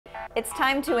It's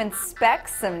time to inspect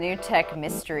some new tech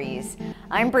mysteries.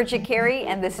 I'm Bridget Carey,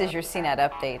 and this is your CNET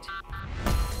update.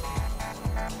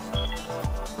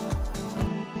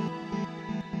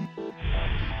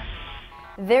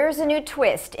 There's a new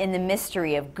twist in the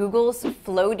mystery of Google's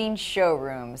floating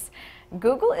showrooms.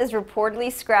 Google is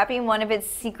reportedly scrapping one of its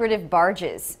secretive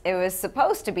barges. It was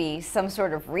supposed to be some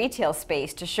sort of retail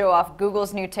space to show off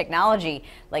Google's new technology,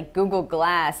 like Google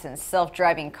Glass and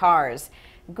self-driving cars.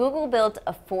 Google built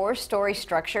a 4-story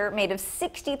structure made of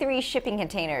 63 shipping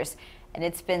containers, and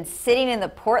it's been sitting in the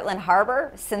Portland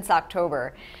harbor since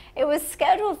October. It was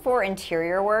scheduled for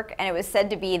interior work, and it was said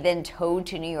to be then towed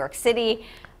to New York City.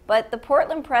 But the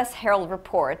Portland Press Herald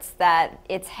reports that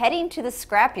it's heading to the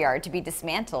scrapyard to be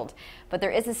dismantled. But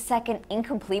there is a second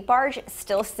incomplete barge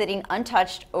still sitting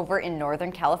untouched over in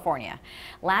Northern California.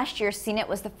 Last year, CNET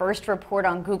was the first to report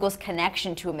on Google's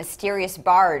connection to a mysterious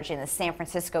barge in the San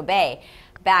Francisco Bay.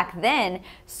 Back then,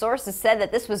 sources said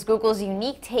that this was Google's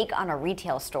unique take on a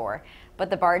retail store. But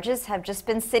the barges have just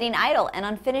been sitting idle and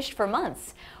unfinished for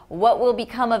months. What will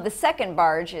become of the second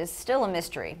barge is still a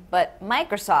mystery, but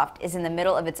Microsoft is in the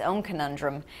middle of its own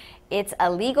conundrum. It's a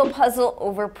legal puzzle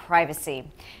over privacy.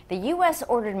 The U.S.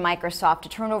 ordered Microsoft to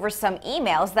turn over some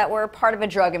emails that were part of a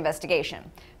drug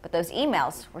investigation. But those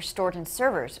emails were stored in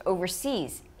servers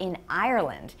overseas in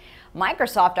Ireland.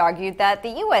 Microsoft argued that the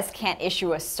U.S. can't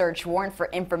issue a search warrant for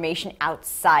information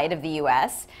outside of the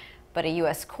U.S., but a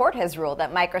U.S. court has ruled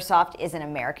that Microsoft is an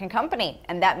American company,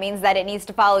 and that means that it needs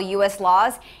to follow U.S.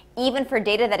 laws, even for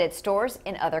data that it stores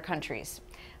in other countries.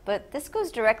 But this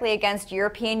goes directly against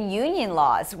European Union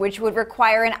laws, which would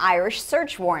require an Irish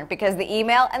search warrant because the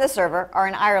email and the server are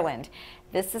in Ireland.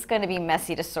 This is going to be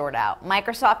messy to sort out.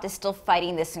 Microsoft is still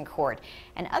fighting this in court,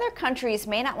 and other countries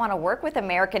may not want to work with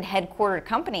American headquartered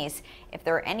companies if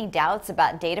there are any doubts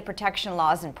about data protection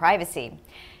laws and privacy.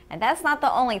 And that's not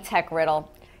the only tech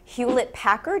riddle.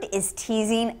 Hewlett-Packard is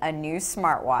teasing a new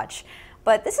smartwatch.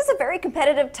 But this is a very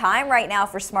competitive time right now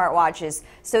for smartwatches,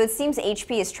 so it seems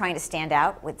HP is trying to stand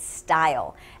out with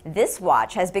style. This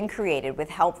watch has been created with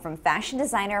help from fashion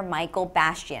designer Michael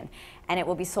Bastian, and it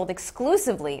will be sold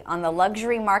exclusively on the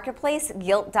luxury marketplace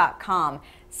Gilt.com,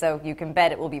 so you can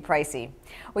bet it will be pricey.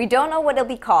 We don't know what it'll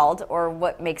be called or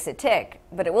what makes it tick,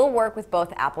 but it will work with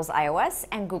both Apple's iOS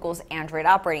and Google's Android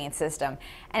operating system,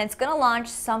 and it's going to launch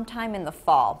sometime in the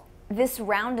fall. This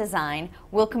round design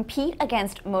will compete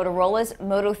against Motorola's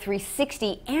Moto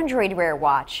 360 Android Wear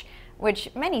watch, which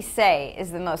many say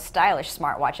is the most stylish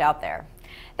smartwatch out there.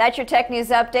 That's your tech news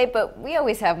update, but we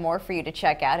always have more for you to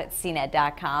check out at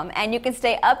CNET.com, and you can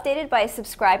stay updated by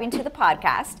subscribing to the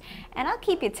podcast, and I'll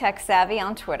keep you tech savvy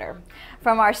on Twitter.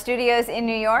 From our studios in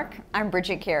New York, I'm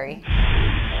Bridget Carey.